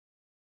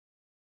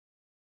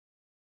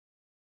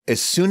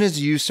as soon as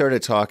you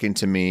started talking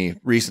to me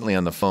recently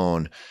on the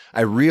phone,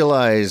 I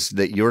realized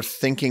that you're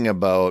thinking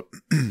about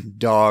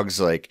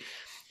dogs like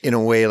in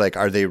a way, like,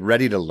 are they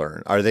ready to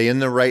learn? Are they in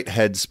the right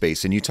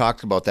headspace? And you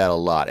talked about that a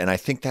lot. And I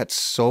think that's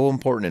so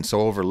important and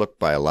so overlooked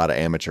by a lot of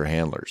amateur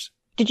handlers.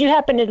 Did you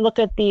happen to look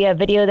at the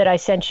video that I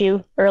sent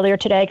you earlier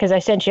today? Because I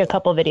sent you a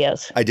couple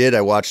videos. I did.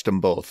 I watched them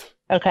both.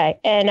 Okay.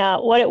 And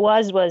what it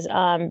was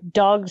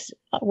dogs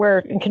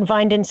were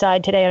confined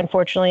inside today,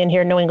 unfortunately, in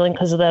here in New England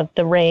because of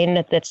the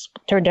rain that's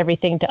turned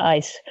everything to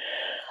ice.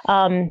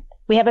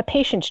 We have a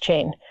patience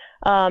chain.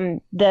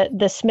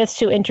 The Smiths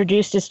who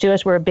introduced this to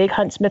us were big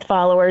Hunt Smith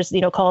followers,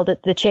 called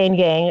it the chain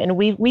gang. And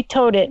we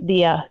towed it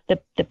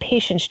the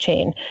patience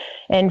chain.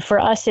 And for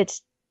us,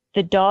 it's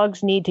the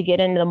dogs need to get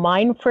into the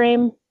mind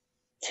frame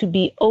to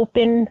be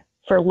open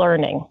for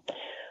learning.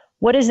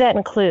 What does that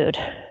include?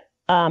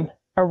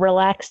 A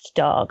relaxed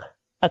dog,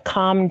 a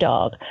calm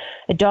dog,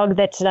 a dog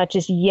that's not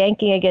just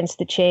yanking against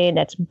the chain,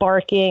 that's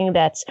barking,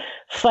 that's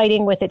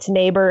fighting with its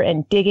neighbor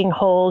and digging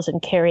holes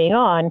and carrying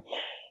on.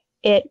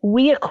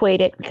 We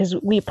equate it because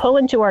we pull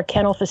into our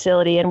kennel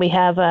facility and we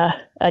have a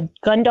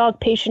gun dog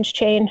patience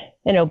chain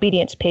and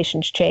obedience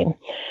patience chain.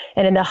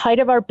 And in the height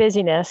of our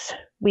busyness,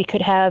 we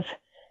could have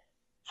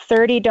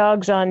 30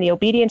 dogs on the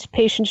obedience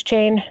patience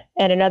chain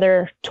and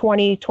another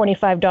 20,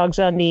 25 dogs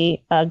on the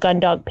gun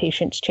dog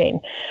patience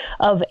chain.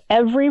 Of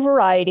every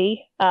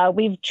variety,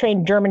 we've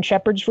trained German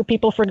Shepherds for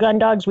people for gun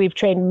dogs. We've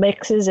trained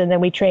mixes, and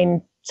then we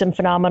train some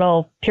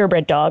phenomenal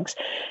purebred dogs.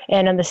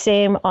 And on the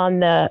same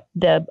on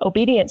the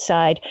obedience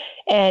side,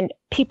 and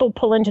people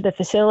pull into the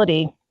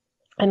facility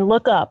and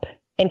look up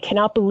and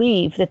cannot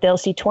believe that they'll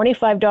see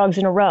 25 dogs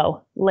in a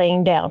row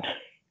laying down,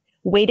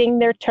 waiting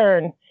their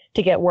turn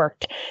to get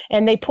worked.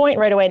 And they point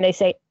right away and they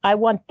say, I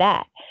want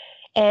that.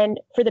 And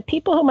for the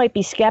people who might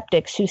be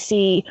skeptics who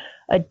see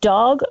a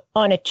dog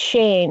on a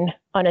chain,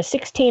 on a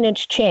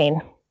 16-inch chain,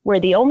 where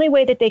the only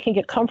way that they can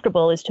get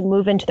comfortable is to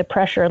move into the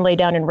pressure and lay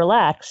down and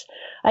relax,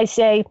 I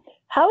say,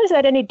 how is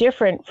that any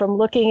different from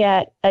looking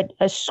at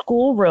a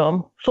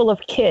schoolroom full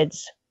of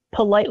kids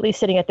politely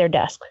sitting at their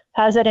desk?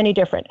 How is that any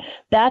different?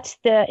 That's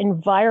the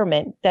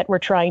environment that we're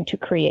trying to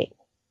create.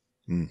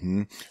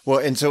 Mm-hmm. Well,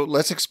 and so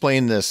let's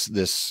explain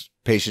this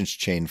patience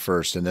chain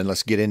first, and then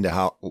let's get into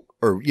how,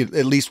 or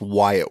at least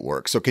why it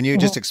works. So can you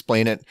just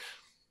explain it?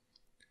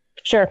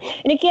 Sure.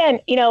 And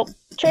again,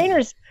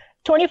 trainers,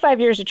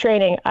 25 years of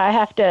training, I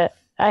have to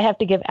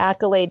give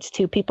accolades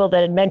to people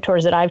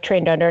mentors that I've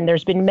trained under. And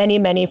there's been many,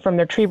 many from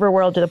the retriever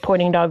world to the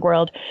pointing dog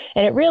world.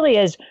 And it really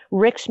is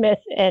Rick Smith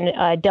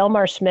and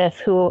Delmar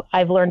Smith, who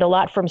I've learned a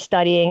lot from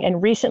studying,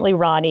 and recently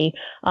Ronnie.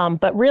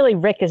 But really,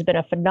 Rick has been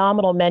a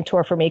phenomenal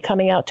mentor for me,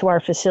 coming out to our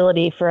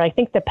facility for, I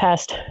think, the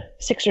past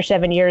 6 or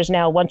 7 years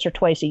now, once or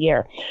twice a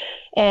year.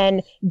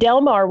 And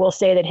Delmar will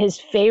say that his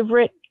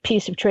favorite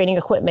piece of training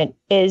equipment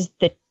is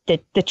the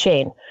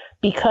chain,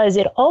 because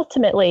it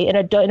ultimately,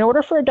 in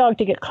order for a dog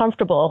to get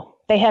comfortable,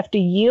 they have to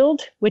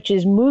yield, which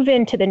is move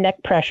into the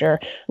neck pressure,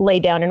 lay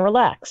down and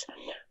relax.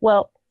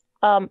 Well,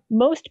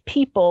 most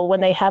people, when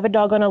they have a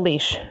dog on a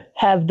leash,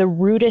 have the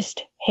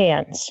rudest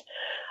hands.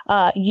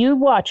 You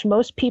watch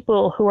most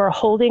people who are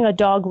holding a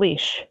dog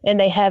leash and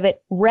they have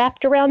it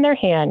wrapped around their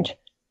hand,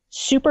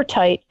 super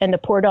tight, and the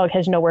poor dog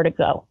has nowhere to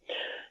go.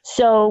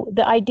 So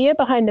the idea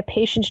behind the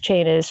patience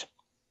chain is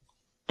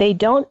they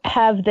don't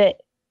have the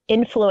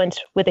influence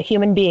with a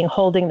human being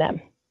holding them.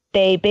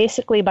 They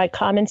basically, by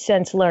common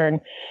sense, learn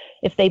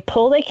if they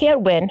pull, they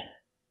can't win.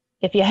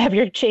 If you have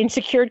your chain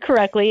secured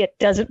correctly, it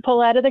doesn't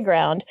pull out of the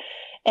ground.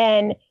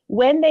 And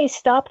when they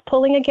stop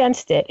pulling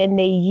against it and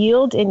they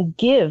yield and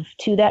give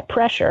to that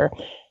pressure,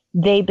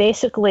 they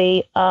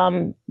basically,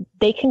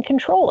 they can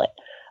control it.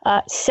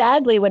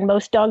 Sadly, when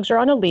most dogs are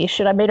on a leash,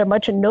 and I made a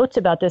bunch of notes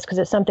about this because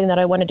it's something that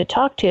I wanted to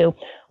talk to,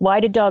 why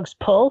do dogs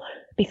pull?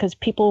 Because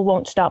people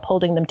won't stop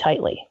holding them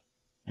tightly.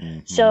 Mm-hmm.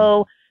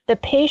 So the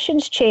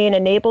patience chain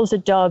enables a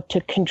dog to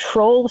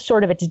control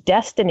sort of its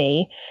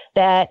destiny,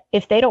 that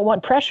if they don't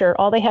want pressure,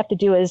 all they have to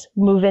do is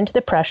move into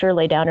the pressure,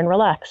 lay down and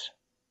relax.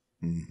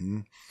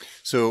 Mm-hmm.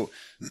 So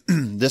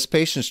this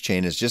patience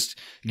chain is just,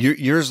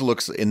 yours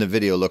looks in the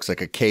video looks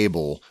like a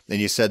cable. And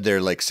you said they're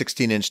like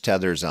 16-inch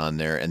tethers on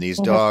there. And these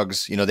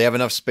dogs, they have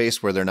enough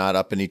space where they're not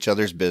up in each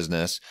other's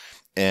business.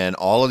 And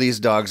all of these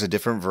dogs are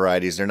different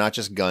varieties. They're not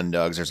just gun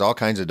dogs. There's all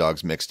kinds of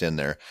dogs mixed in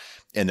there.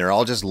 And they're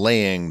all just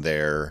laying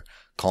there,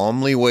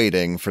 calmly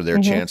waiting for their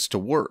chance to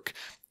work.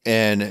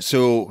 And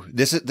so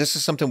this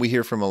is something we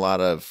hear from a lot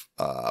of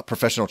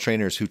professional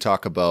trainers who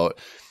talk about,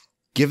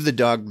 give the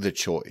dog the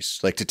choice,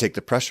 like to take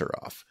the pressure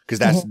off,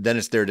 because then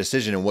it's their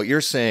decision. And what you're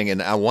saying, and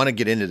I want to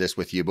get into this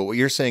with you, but what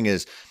you're saying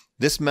is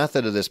this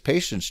method of this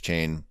patience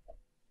chain,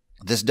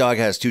 this dog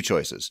has two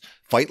choices: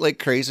 fight like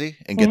crazy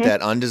and get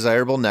that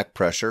undesirable neck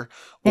pressure,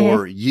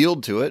 or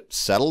yield to it,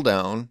 settle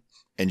down,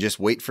 and just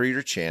wait for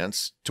your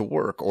chance to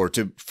work or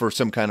for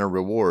some kind of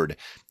reward.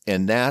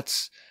 And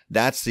that's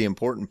the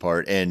important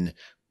part. And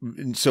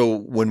So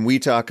when we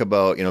talk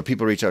about,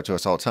 people reach out to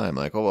us all the time,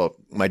 like, oh, well,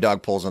 my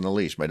dog pulls on the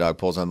leash. My dog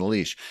pulls on the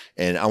leash.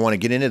 And I want to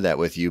get into that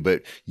with you,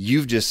 but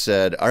you've just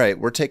said, all right,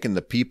 we're taking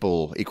the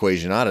people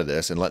equation out of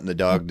this and letting the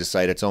dog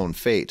decide its own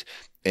fate.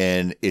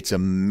 And it's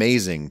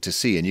amazing to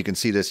see. And you can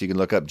see this. You can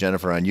look up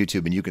Jennifer on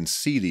YouTube and you can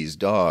see these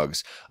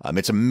dogs.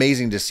 It's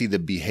amazing to see the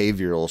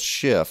behavioral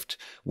shift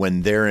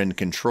when they're in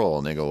control.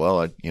 And they go,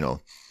 well,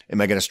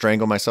 am I going to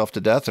strangle myself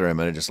to death, or am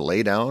I going to just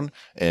lay down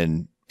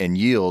and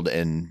yield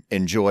and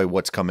enjoy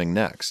what's coming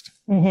next?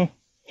 Mm-hmm.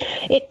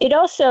 It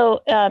also,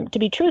 to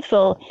be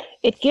truthful,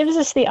 it gives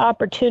us the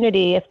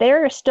opportunity, if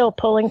they're still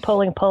pulling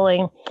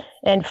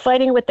and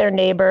fighting with their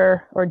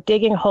neighbor or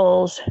digging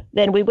holes,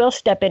 then we will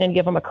step in and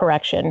give them a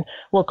correction.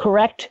 We'll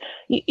correct,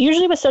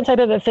 usually with some type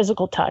of a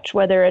physical touch,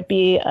 whether it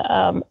be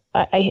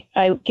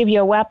I give you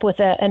a whap with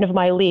the end of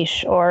my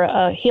leash or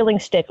a healing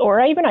stick, or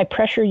even I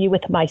pressure you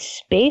with my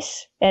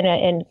space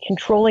and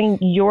controlling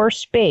your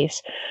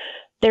space.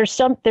 There's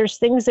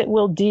things that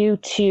we'll do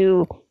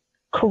to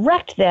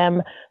correct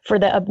them for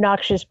the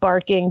obnoxious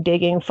barking,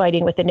 digging,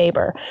 fighting with the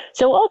neighbor.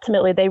 So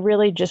ultimately, they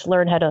really just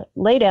learn how to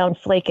lay down,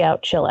 flake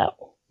out, chill out.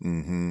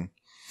 Mm-hmm.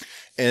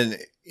 And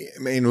I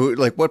mean,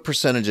 like, what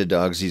percentage of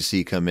dogs do you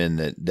see come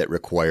in that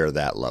require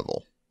that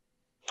level?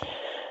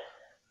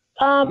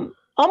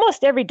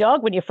 Almost every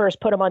dog, when you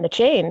first put them on the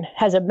chain,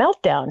 has a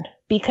meltdown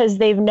because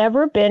they've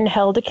never been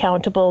held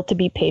accountable to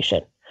be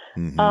patient.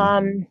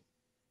 Mm-hmm.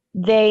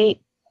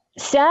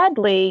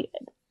 Sadly,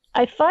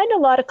 I find a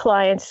lot of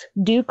clients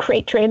do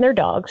crate train their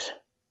dogs,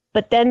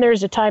 but then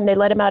there's a time they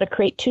let them out of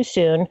crate too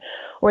soon,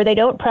 or they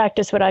don't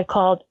practice what I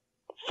call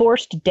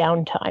forced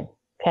downtime.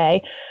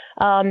 Okay.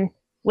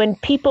 When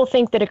people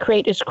think that a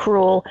crate is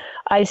cruel,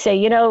 I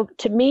say,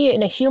 to me,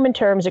 in a human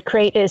terms, a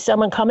crate is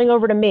someone coming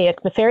over to me,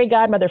 the fairy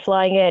godmother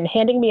flying in,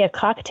 handing me a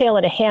cocktail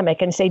and a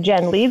hammock and say,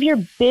 Jen, leave your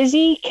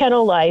busy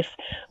kennel life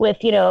with,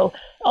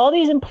 all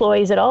these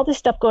employees and all this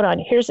stuff going on.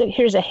 Here's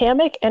a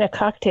hammock and a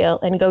cocktail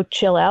and go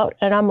chill out.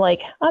 And I'm like,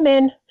 I'm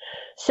in.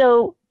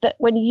 So that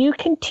when you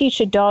can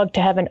teach a dog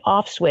to have an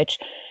off switch,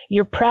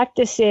 you're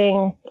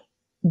practicing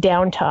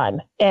downtime.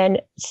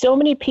 And so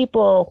many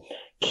people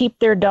keep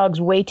their dogs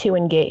way too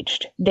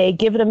engaged. They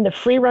give them the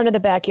free run of the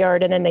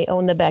backyard and then they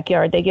own the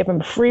backyard. They give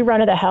them a free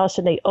run of the house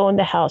and they own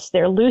the house.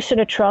 They're loose in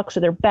a truck, so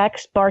they're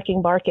backs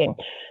barking.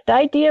 The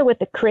idea with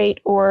the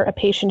crate or a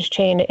patience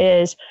chain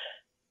is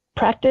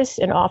practice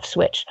and off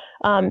switch.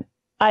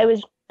 I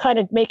was kind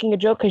of making a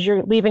joke because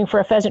you're leaving for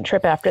a pheasant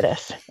trip after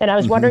this. And I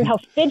was wondering how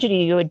fidgety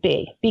you would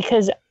be,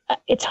 because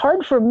it's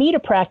hard for me to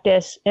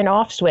practice an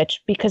off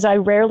switch because I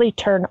rarely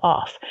turn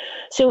off.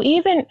 So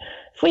even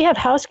if we have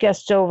house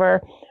guests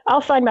over, I'll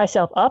find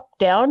myself up,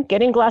 down,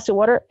 getting a glass of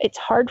water. It's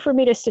hard for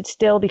me to sit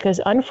still because,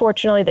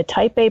 unfortunately, the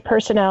type A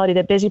personality,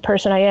 the busy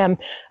person I am,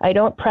 I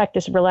don't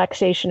practice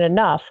relaxation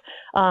enough.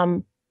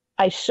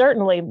 I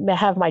certainly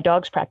have my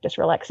dogs practice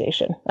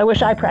relaxation. I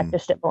wish I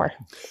practiced it more.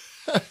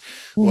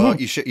 Well,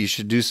 you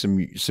should do some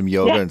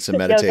yoga and some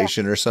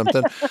meditation or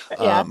something.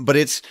 But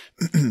it's,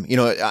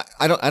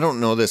 I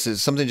don't know this.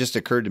 It's something just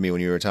occurred to me when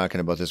you were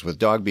talking about this with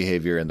dog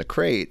behavior in the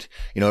crate.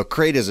 A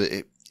crate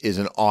is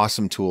an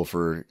awesome tool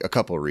for a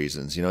couple of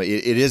reasons.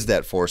 It is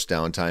that forced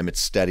downtime. It's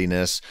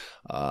steadiness.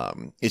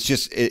 It's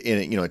just,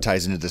 it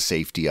ties into the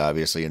safety,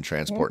 obviously, and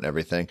transport and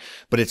everything.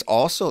 But it's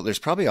also, there's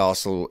probably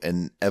also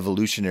an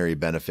evolutionary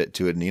benefit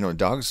to it. And,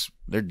 dogs,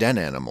 they're den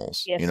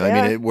animals.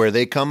 Yes, where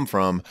they come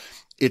from,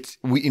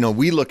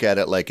 we look at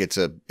it like it's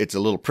a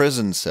little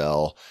prison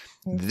cell.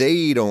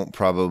 They don't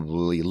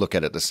probably look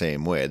at it the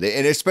same way.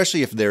 And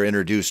especially if they're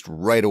introduced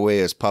right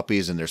away as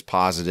puppies and there's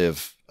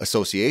positive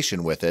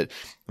association with it,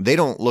 they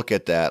don't look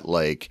at that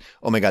like,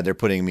 oh my God, they're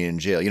putting me in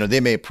jail.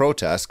 They may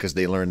protest because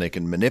they learn they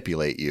can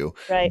manipulate you,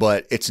 right,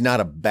 but it's not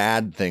a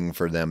bad thing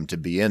for them to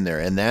be in there.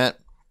 And that,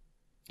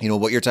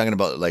 what you're talking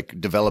about, like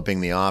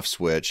developing the off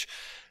switch,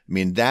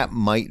 that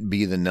might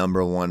be the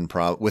number one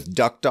problem with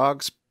duck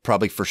dogs,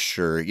 probably for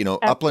sure.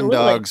 Absolutely. Upland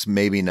dogs,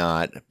 maybe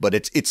not, but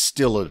it's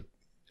still a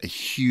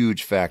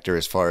huge factor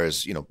as far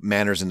as,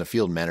 manners in the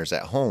field, manners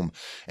at home.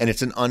 And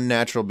it's an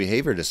unnatural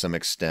behavior to some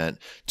extent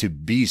to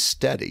be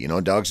steady.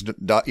 Dogs,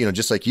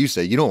 just like you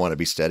say, you don't want to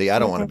be steady. I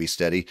don't want to be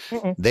steady.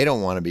 They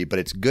don't want to be, but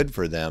it's good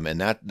for them.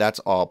 And that's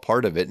all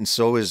part of it. And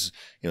so is,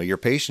 your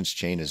patience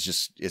chain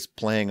is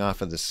playing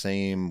off of the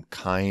same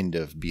kind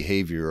of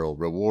behavioral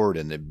reward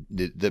and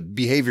the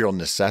behavioral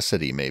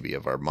necessity maybe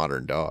of our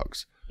modern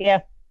dogs. Yeah.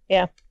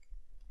 Yeah.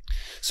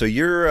 So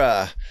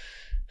you're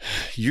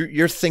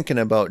thinking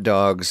about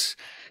dogs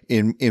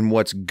in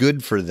what's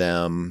good for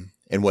them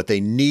and what they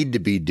need to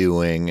be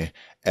doing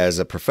as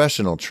a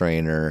professional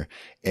trainer.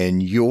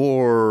 And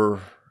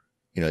your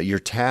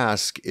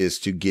task is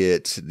to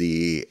get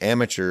the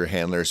amateur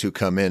handlers who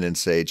come in and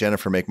say,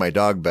 Jennifer, make my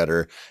dog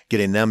better,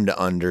 getting them to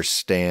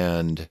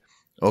understand,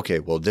 okay,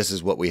 well, this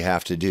is what we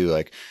have to do.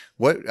 Like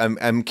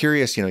I'm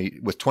curious,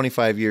 with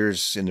 25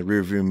 years in the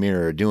rearview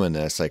mirror doing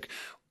this, like,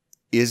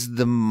 is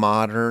the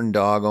modern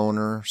dog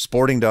owner,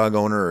 sporting dog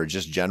owner, or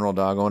just general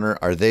dog owner,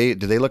 do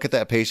they look at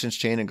that patience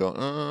chain and go,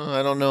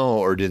 I don't know,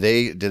 or do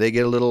they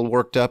get a little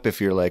worked up if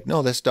you're like,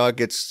 no, this dog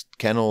gets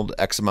kenneled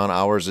X amount of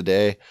hours a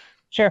day?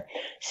 Sure.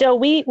 So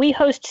we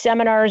host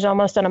seminars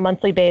almost on a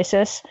monthly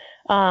basis.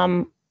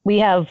 We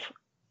have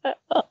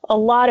a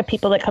lot of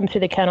people that come through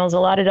the kennels, a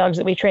lot of dogs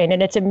that we train,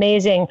 and it's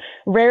amazing.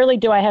 Rarely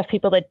do I have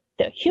people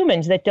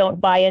humans that don't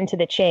buy into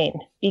the chain,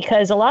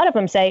 because a lot of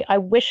them say, I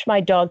wish my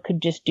dog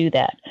could just do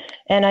that.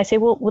 And I say,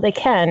 well, they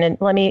can, and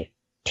let me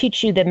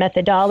teach you the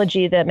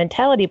methodology, the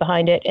mentality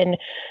behind it. And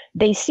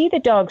they see the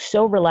dog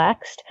so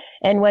relaxed.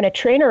 And when a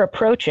trainer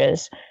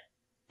approaches,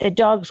 the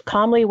dogs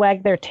calmly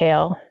wag their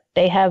tail.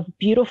 They have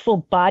beautiful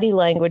body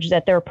language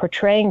that they're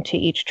portraying to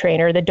each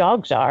trainer, the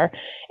dogs are.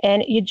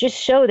 And you just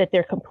show that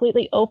they're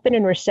completely open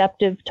and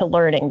receptive to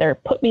learning. They're,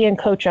 put me in,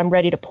 coach, I'm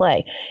ready to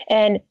play.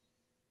 And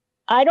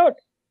I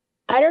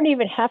don't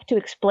even have to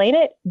explain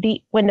it.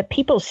 When the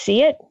people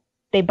see it,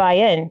 they buy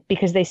in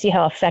because they see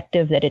how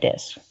effective that it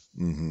is.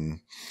 Mm-hmm.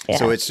 Yeah.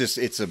 So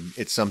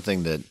it's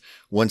something that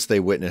once they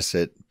witness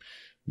it,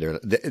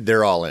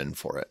 they're all in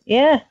for it.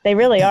 Yeah, they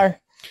really are.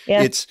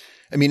 Yeah.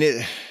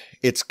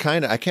 It's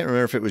kind of, I can't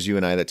remember if it was you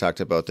and I that talked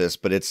about this,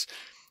 but it's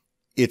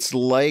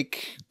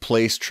like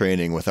place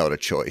training without a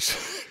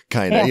choice,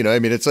 kind of. Yeah.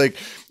 It's like,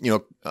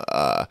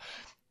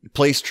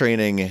 place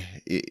training,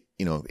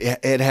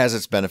 it has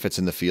its benefits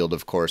in the field,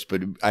 of course,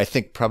 but I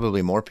think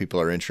probably more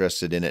people are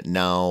interested in it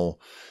now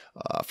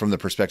from the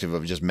perspective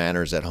of just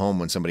manners at home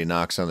when somebody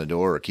knocks on the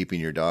door, or keeping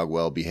your dog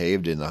well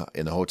behaved in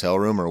the hotel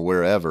room or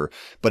wherever.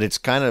 But it's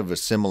kind of a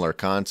similar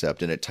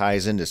concept, and it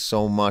ties into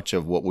so much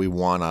of what we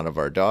want out of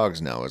our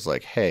dogs now. Is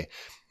like, hey,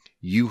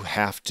 you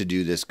have to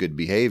do this good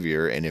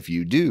behavior, and if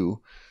you do,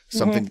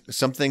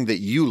 something that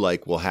you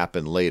like will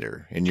happen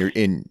later, and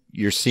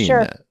you're seeing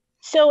that.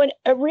 So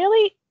a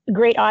really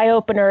great eye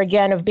opener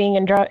again of being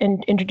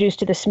introduced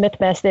to the Smith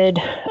method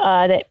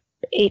that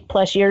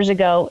 8+ years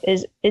ago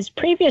is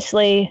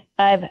previously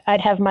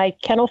I'd have my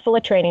kennel full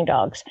of training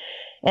dogs,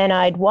 and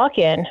I'd walk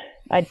in,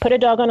 I'd put a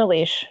dog on a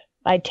leash,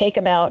 I'd take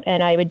him out,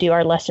 and I would do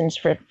our lessons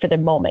for the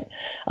moment.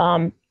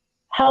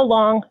 How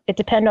long? It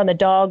depends on the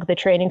dog, the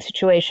training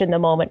situation, the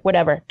moment,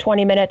 whatever.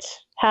 20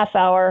 minutes, half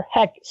hour.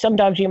 Heck, some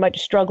dogs you might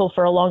struggle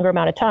for a longer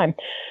amount of time.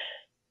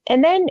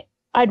 And then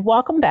I'd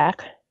walk them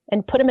back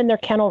and put them in their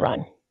kennel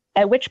run,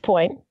 at which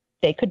point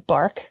they could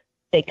bark,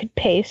 they could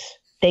pace,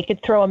 they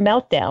could throw a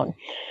meltdown.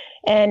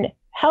 And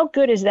how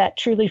good is that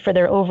truly for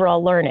their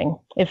overall learning?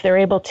 If they're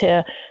able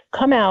to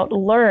come out,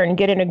 learn,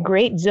 get in a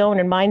great zone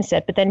and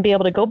mindset, but then be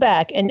able to go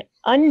back and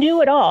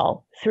undo it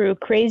all through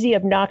crazy,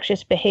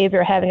 obnoxious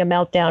behavior, having a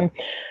meltdown.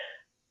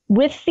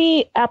 With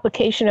the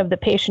application of the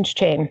patience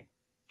chain,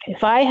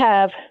 if I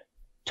have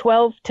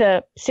 12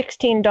 to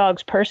 16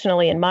 dogs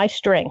personally in my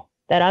string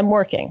that I'm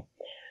working,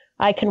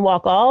 I can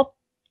walk all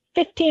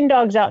 15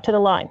 dogs out to the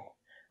line.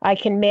 I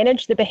can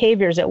manage the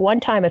behaviors at one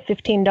time of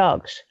 15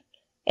 dogs.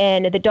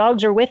 And the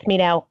dogs are with me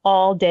now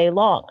all day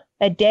long.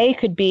 A day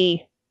could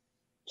be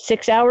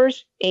 6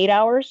 hours, 8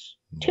 hours,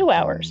 2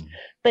 hours.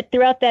 But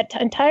throughout that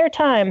entire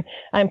time,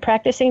 I'm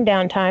practicing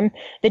downtime.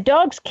 The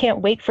dogs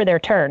can't wait for their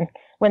turn.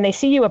 When they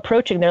see you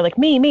approaching, they're like,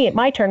 me,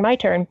 my turn, my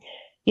turn.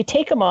 You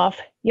take them off.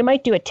 You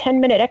might do a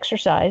 10-minute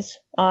exercise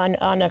on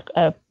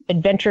a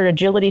adventure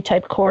agility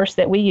type course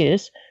that we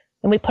use,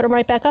 and we put them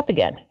right back up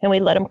again, and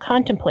we let them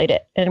contemplate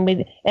it.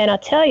 And I'll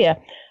tell you,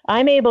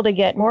 I'm able to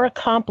get more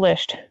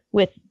accomplished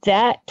with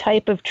that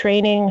type of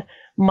training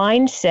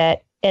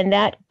mindset and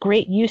that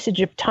great usage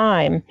of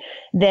time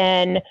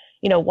than,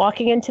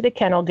 walking into the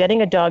kennel,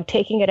 getting a dog,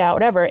 taking it out,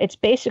 whatever. It's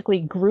basically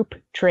group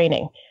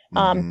training.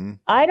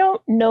 I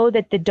don't know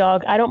that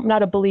I'm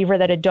not a believer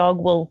that a dog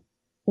will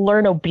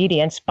learn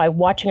obedience by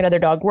watching another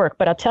dog work.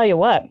 But I'll tell you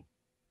what,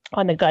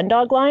 on the gun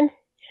dog line,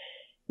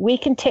 we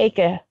can take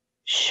a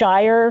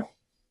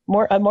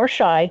more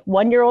shy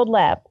 1-year-old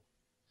lab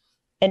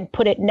and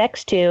put it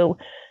next to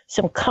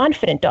some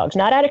confident dogs,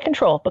 not out of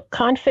control, but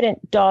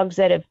confident dogs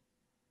that have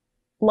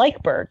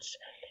like birds.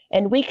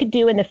 And we could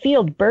do in the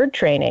field bird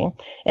training.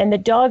 And the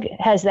dog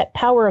has that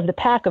power of the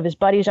pack of his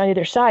buddies on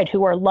either side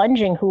who are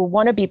lunging, who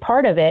want to be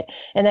part of it.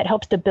 And that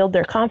helps to build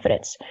their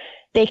confidence.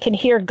 They can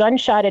hear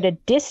gunshot at a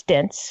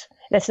distance.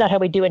 That's not how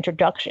we do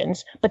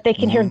introductions, but they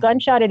can hear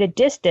gunshot at a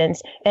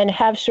distance and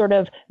have sort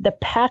of the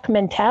pack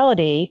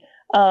mentality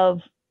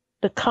of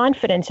the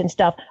confidence and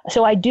stuff.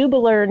 So I do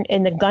learn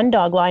in the gun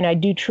dog line, I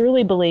do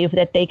truly believe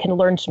that they can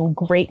learn some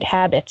great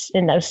habits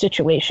in those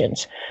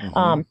situations.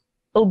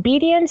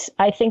 Obedience,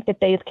 I think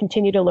that they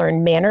continue to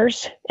learn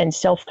manners and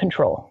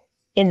self-control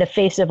in the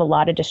face of a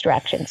lot of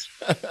distractions.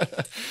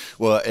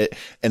 Well,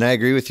 and I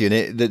agree with you.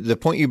 And the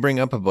point you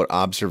bring up about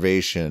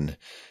observation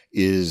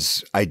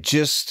is I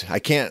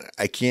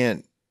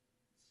can't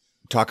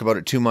talk about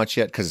it too much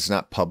yet because it's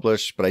not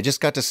published, but I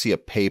just got to see a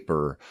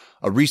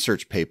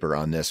research paper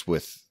on this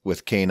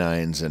with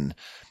canines, and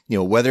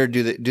whether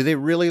do they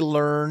really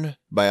learn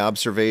by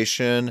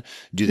observation?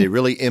 Do they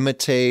really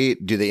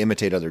imitate? Do they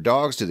imitate other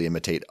dogs? Do they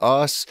imitate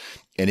us?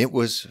 And it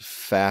was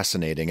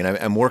fascinating. And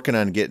I'm working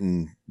on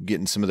getting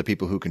some of the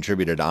people who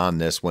contributed on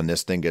this when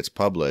this thing gets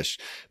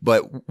published.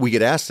 But we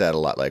get asked that a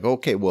lot, like,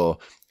 okay,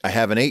 well, I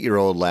have an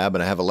 8-year-old lab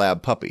and I have a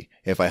lab puppy.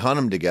 If I hunt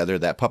them together,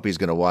 that puppy's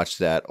going to watch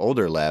that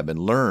older lab and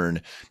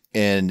learn.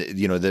 And,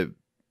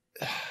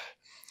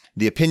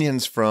 the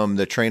opinions from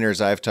the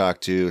trainers I've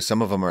talked to,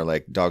 some of them are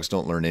like, dogs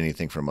don't learn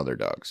anything from other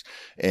dogs.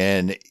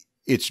 And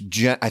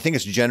I think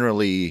it's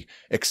generally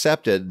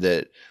accepted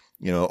that,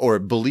 or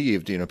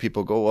believed,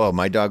 people go, oh,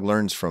 my dog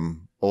learns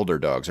from older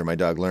dogs, or my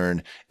dog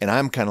learned. And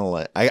I'm kind of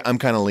like, I'm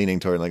kind of leaning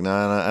toward like, no,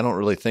 I don't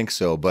really think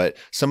so. But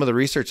some of the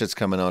research that's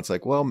coming out, it's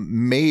like, well,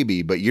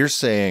 maybe, but you're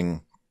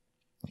saying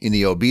in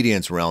the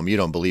obedience realm, you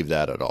don't believe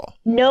that at all.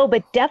 No,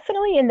 but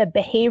definitely in the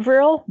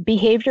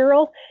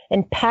behavioral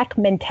and pack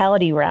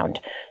mentality round.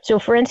 So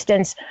for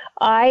instance,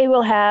 I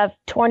will have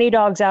 20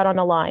 dogs out on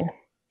a line,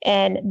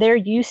 and they're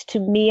used to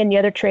me and the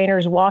other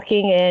trainers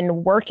walking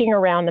in, working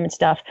around them and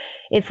stuff.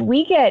 If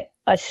we get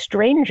a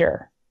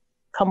stranger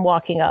come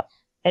walking up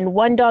and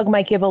one dog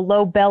might give a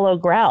low bellow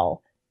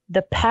growl,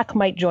 the pack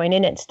might join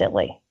in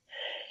instantly.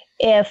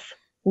 If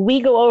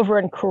we go over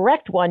and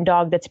correct one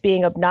dog that's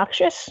being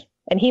obnoxious,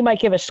 and he might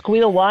give a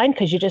squeal whine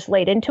because you just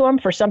laid into him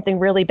for something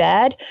really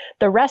bad,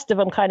 the rest of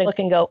them kind of look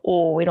and go,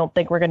 oh, we don't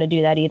think we're going to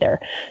do that either.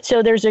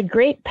 So there's a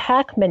great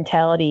pack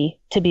mentality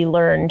to be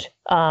learned.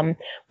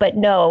 But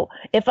no,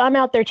 if I'm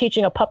out there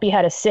teaching a puppy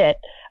how to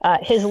sit,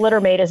 his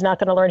littermate is not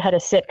going to learn how to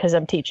sit because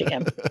I'm teaching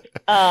him.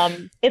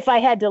 If I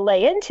had to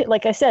lay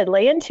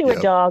into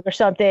a dog or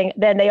something,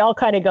 then they all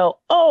kind of go,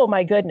 oh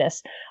my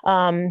goodness.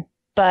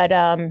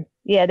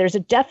 Yeah, there's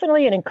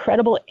definitely an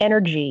incredible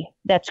energy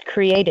that's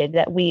created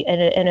that we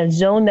in a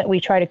zone that we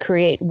try to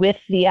create with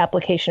the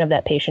application of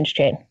that patience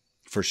chain.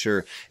 For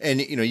sure. And,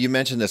 you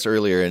mentioned this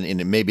earlier,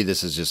 and maybe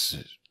this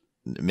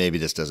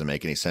doesn't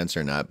make any sense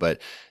or not,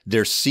 but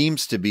there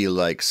seems to be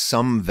like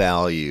some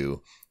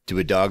value to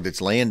a dog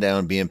that's laying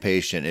down, being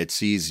patient. It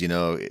sees,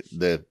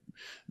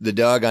 the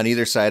dog on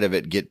either side of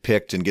it get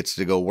picked and gets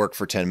to go work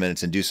for 10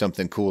 minutes and do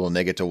something cool, and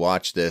they get to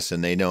watch this,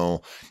 and they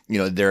know,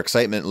 their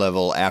excitement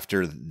level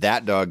after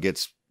that dog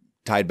gets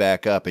tied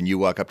back up and you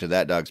walk up to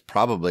that dog's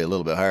probably a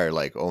little bit higher.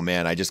 Like, oh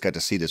man, I just got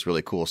to see this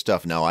really cool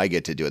stuff. Now I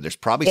get to do it. There's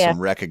probably some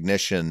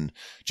recognition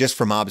just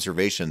from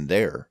observation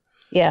there.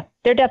 Yeah,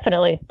 there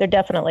definitely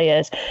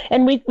is.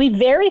 And we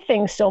vary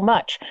things so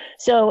much.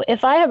 So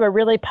if I have a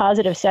really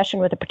positive session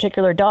with a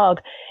particular dog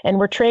and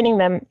we're training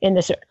them in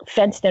this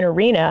fenced in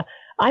arena,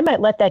 I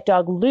might let that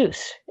dog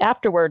loose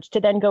afterwards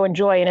to then go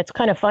enjoy. And it's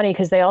kind of funny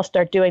because they all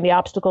start doing the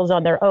obstacles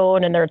on their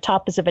own, and they're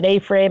tops of an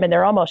A-frame, and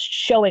they're almost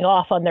showing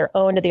off on their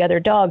own to the other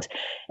dogs.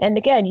 And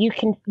again, you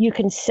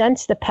can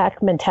sense the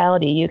pack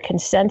mentality. You can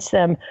sense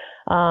them.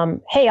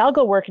 Hey, I'll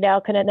go work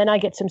now, and then I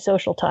get some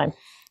social time.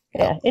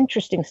 Yeah,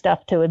 interesting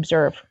stuff to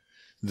observe.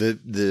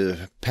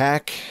 The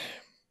pack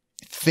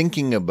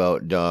thinking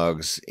about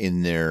dogs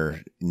in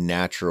their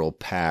natural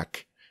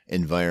pack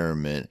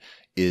environment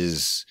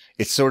it's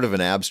sort of an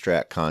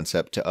abstract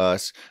concept to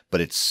us, but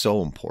it's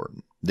so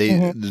important.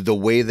 The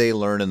way they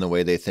learn and the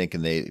way they think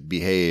and they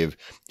behave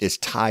is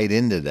tied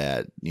into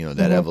that,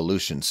 that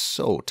evolution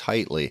so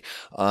tightly.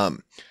 I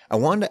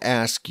wanted to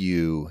ask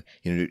you,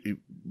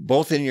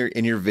 both in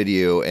your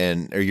video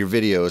or your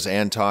videos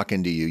and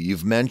talking to you,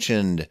 you've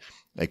mentioned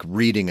like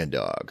reading a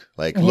dog,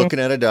 like looking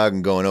at a dog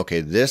and going,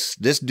 okay, this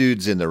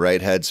dude's in the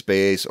right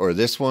headspace, or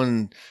this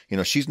one,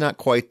 she's not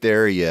quite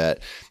there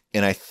yet.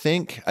 And I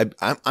think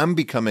I'm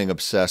becoming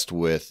obsessed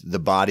with the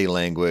body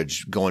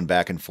language going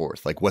back and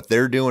forth, like what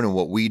they're doing and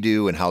what we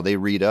do and how they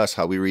read us,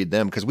 how we read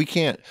them. Because we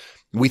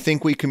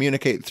think we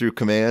communicate through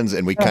commands,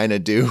 and we kind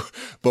of do,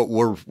 but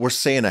we're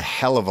saying a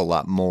hell of a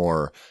lot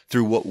more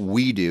through what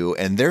we do,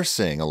 and they're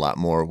saying a lot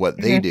more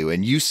what they do.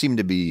 And you seem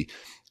to be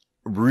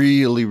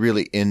really,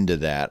 really into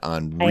that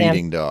on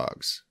reading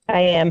dogs.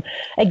 I am.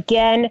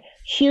 Again,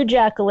 huge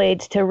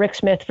accolades to Rick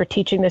Smith for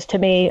teaching this to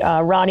me,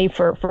 Ronnie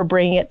for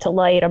bringing it to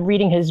light. I'm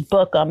reading his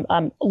book.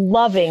 I'm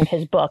loving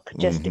his book.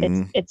 Just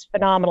it's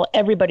phenomenal.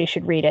 Everybody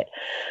should read it.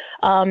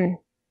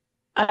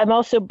 I'm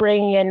also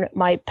bringing in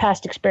my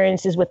past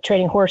experiences with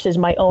training horses,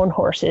 my own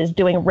horses,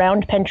 doing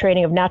round pen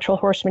training of natural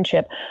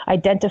horsemanship,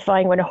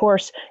 identifying when a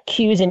horse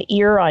cues an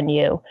ear on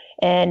you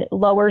and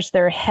lowers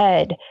their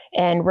head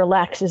and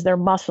relaxes their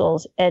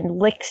muscles and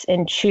licks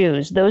and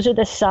chews. Those are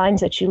the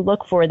signs that you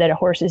look for that a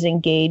horse is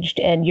engaged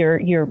and you're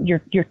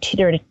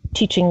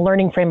teaching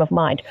learning frame of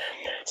mind.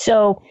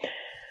 So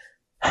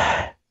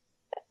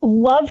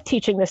love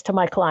teaching this to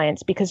my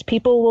clients because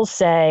people will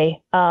say,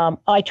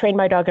 I train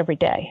my dog every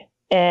day.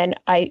 And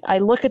I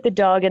look at the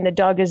dog, and the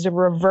dog is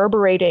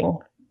reverberating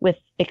with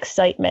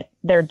excitement,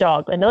 their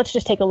dog. And let's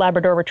just take a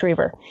Labrador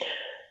Retriever.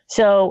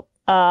 So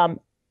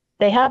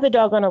they have the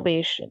dog on a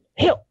leash.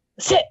 Heel,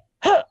 sit,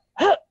 huh,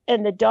 huh,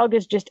 and the dog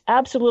is just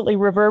absolutely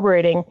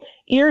reverberating,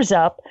 ears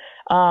up,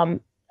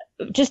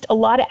 just a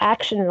lot of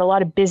action and a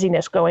lot of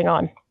busyness going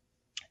on.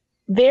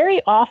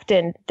 very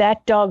often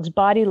that dog's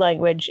body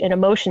language and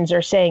emotions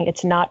are saying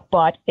it's not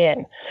bought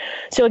in.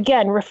 So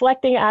again,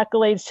 reflecting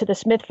accolades to the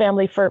Smith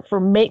family for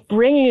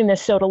bringing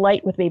this so to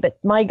light with me, but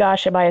my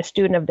gosh, am I a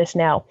student of this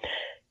now.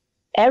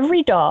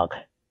 Every dog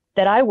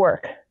that I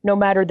work, no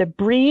matter the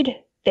breed,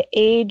 the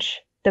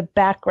age, the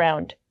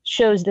background,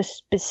 shows the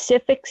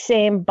specific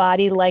same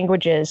body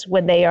languages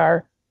when they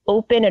are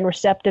open and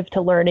receptive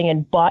to learning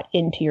and bought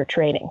into your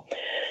training.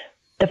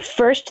 The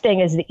first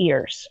thing is the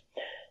ears.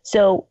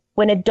 So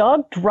when a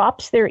dog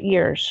drops their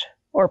ears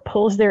or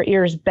pulls their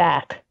ears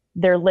back,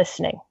 they're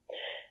listening.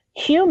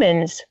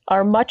 Humans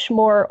are much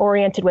more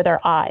oriented with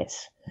our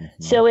eyes.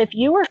 Mm-hmm. So if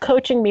you were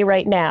coaching me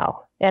right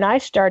now and I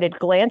started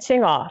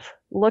glancing off,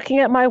 looking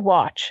at my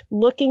watch,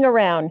 looking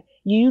around,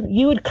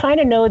 you would kind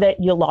of know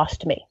that you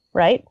lost me,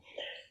 right?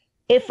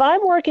 If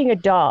I'm working a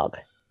dog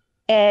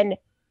and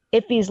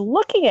if he's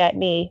looking at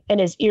me and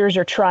his ears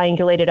are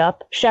triangulated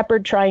up,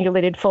 shepherd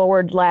triangulated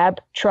forward,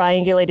 lab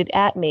triangulated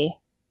at me,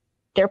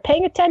 they're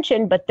paying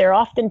attention, but they're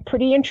often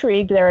pretty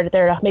intrigued.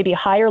 They're maybe a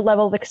higher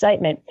level of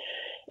excitement.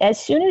 As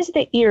soon as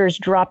the ears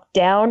drop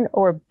down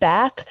or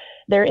back,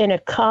 they're in a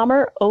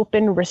calmer,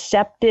 open,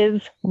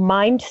 receptive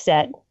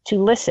mindset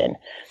to listen.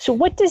 So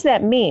what does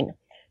that mean?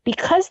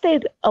 Because they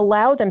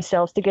allow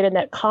themselves to get in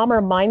that calmer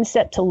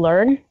mindset to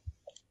learn,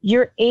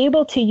 you're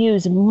able to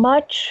use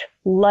much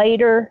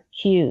lighter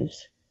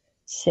cues.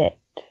 Sit,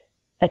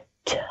 a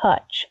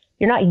touch.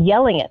 You're not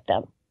yelling at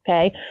them,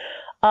 okay?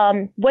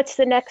 What's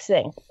the next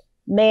thing?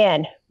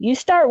 Man, you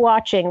start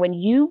watching when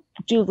you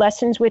do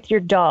lessons with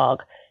your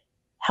dog,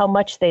 how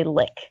much they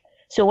lick.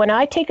 So when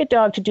I take a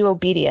dog to do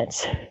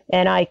obedience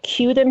and I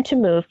cue them to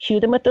move, cue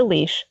them with the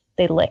leash,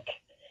 they lick.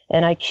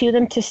 And I cue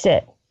them to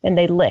sit and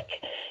they lick.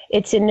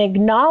 It's an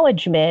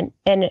acknowledgement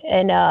and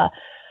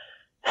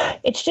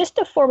it's just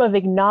a form of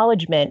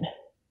acknowledgement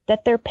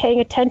that they're paying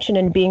attention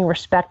and being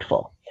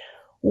respectful.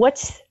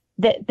 What's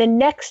the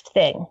next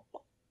thing?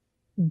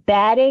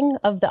 Batting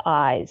of the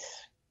eyes.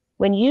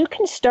 When you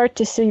can start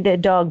to see the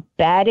dog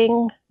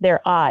batting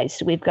their eyes,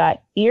 so we've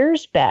got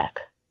ears back,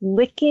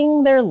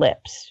 licking their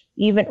lips,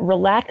 even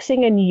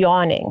relaxing and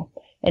yawning,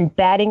 and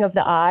batting of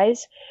the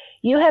eyes,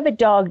 you have a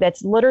dog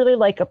that's literally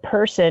like a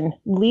person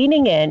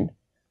leaning in,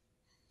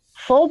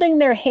 folding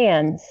their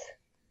hands,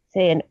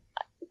 saying,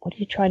 what are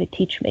you trying to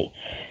teach me?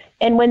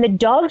 And when the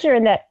dogs are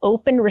in that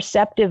open,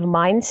 receptive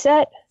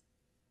mindset,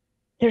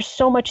 there's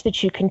so much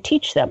that you can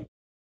teach them.